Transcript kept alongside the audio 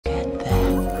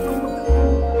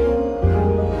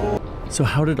So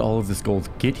how did all of this gold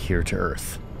get here to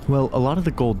Earth? Well, a lot of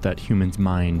the gold that humans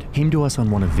mined came to us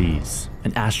on one of these,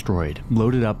 an asteroid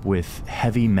loaded up with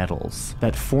heavy metals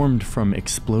that formed from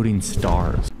exploding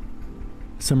stars.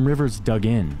 Some rivers dug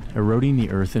in, eroding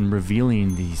the Earth and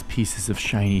revealing these pieces of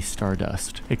shiny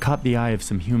stardust. It caught the eye of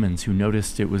some humans who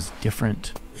noticed it was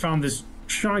different. Found this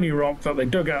shiny rock that they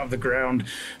dug out of the ground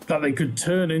that they could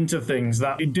turn into things,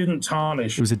 that it didn't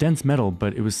tarnish. It was a dense metal,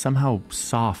 but it was somehow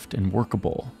soft and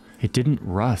workable. It didn't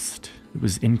rust. It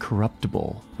was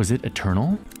incorruptible. Was it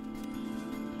eternal?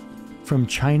 From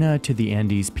China to the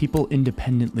Andes, people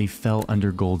independently fell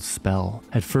under gold's spell,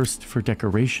 at first for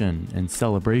decoration and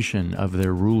celebration of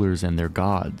their rulers and their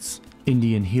gods.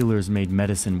 Indian healers made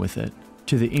medicine with it.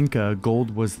 To the Inca,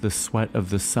 gold was the sweat of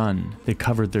the sun. They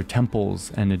covered their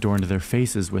temples and adorned their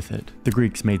faces with it. The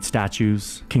Greeks made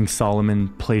statues. King Solomon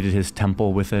plated his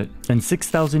temple with it. And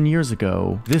 6,000 years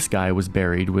ago, this guy was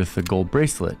buried with a gold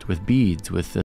bracelet, with beads, with the